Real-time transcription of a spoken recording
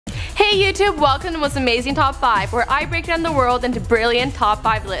Hey YouTube, welcome to Most Amazing Top 5, where I break down the world into brilliant top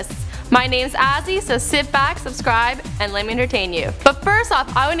 5 lists. My name's Azzy, so sit back, subscribe, and let me entertain you. But first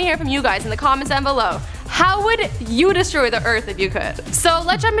off, I want to hear from you guys in the comments down below. How would you destroy the Earth if you could? So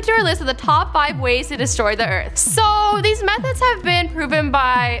let's jump into our list of the top 5 ways to destroy the Earth. So these methods have been proven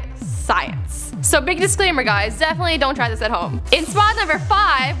by science. So big disclaimer guys, definitely don't try this at home. In spot number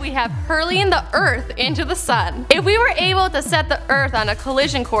 5, we have hurling the Earth into the sun. If we were able to set the Earth on a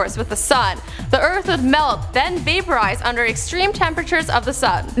collision course with the sun, the Earth would melt, then vaporize under extreme temperatures of the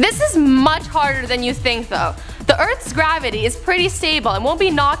sun. This is much harder than you think though. The Earth's gravity is pretty stable and won't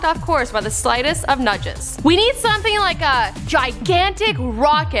be knocked off course by the slightest of nudges. We need something like a gigantic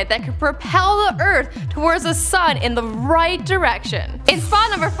rocket that could propel the Earth towards the sun in the right direction. In spot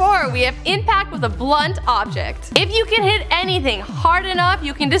number 4, we have impact with a blunt object. If you can hit anything hard enough,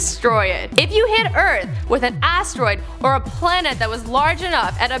 you can destroy it. If you hit Earth with an asteroid or a planet that was large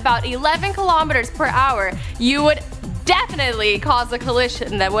enough at about 11 kilometers per hour, you would definitely cause a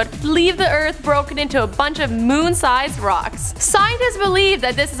collision that would leave the Earth broken into a bunch of moon-sized rocks. Scientists believe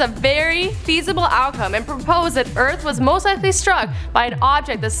that this is a very feasible outcome and propose that Earth was most likely struck by an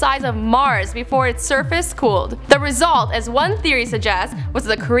object the size of Mars before its surface cooled. The result, as one theory suggests, was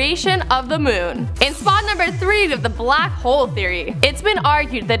the creation of the moon. In spot number 3, we have the black hole theory. It's been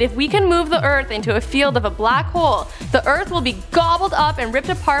argued that if we can move the Earth into a field of a black hole, the Earth will be gobbled up and ripped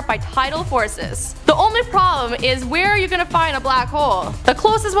apart by tidal forces. The only problem is, where are you gonna find a black hole? The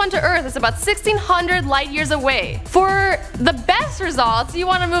closest one to Earth is about 1600 light years away. For the best results, you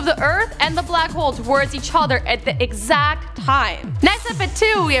want to move the Earth and the black hole towards each other at the exact time. Next up at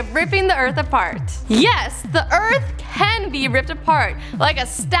 2, we have ripping the Earth apart. Yes, the Earth can be ripped apart like a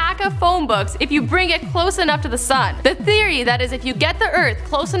stack of phone books if you bring it close enough to the sun. The theory that is, if you get the Earth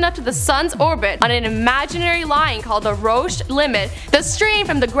close enough to the sun's orbit on an imaginary line called the Roche limit, the strain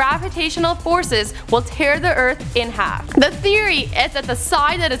from the gravitational forces will tear the Earth in half. The theory is that the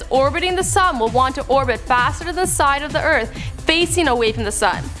side that is orbiting the sun will want to orbit faster than the side of the Earth facing away from the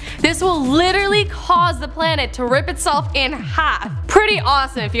sun. This will literally cause the planet to rip itself in half. Pretty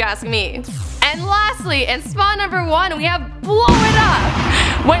awesome if you ask me. And lastly, in spot number 1, we have blow it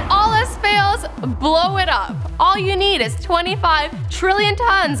up. When all else fails, blow it up. All you need is 25 trillion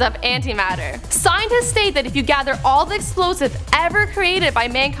tons of antimatter. Scientists state that if you gather all the explosives ever created by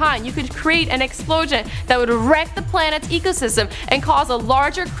mankind, you could create an explosion that would wreck the planet's ecosystem and cause a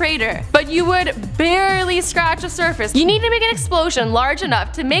larger crater. But you would barely scratch the surface. You need to make an explosion large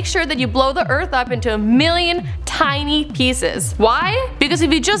enough to make sure that you blow the Earth up into a million tiny pieces. Why? Because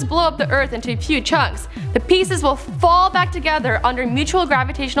if you just blow up the Earth into a few chunks, the pieces will fall back together under mutual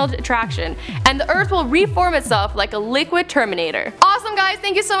gravitational attraction, and the Earth will reform itself like a liquid Terminator. Awesome guys,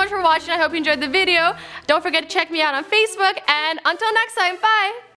 thank you so much for watching. I hope you enjoyed the video. Don't forget to check me out on Facebook, and until next time, bye!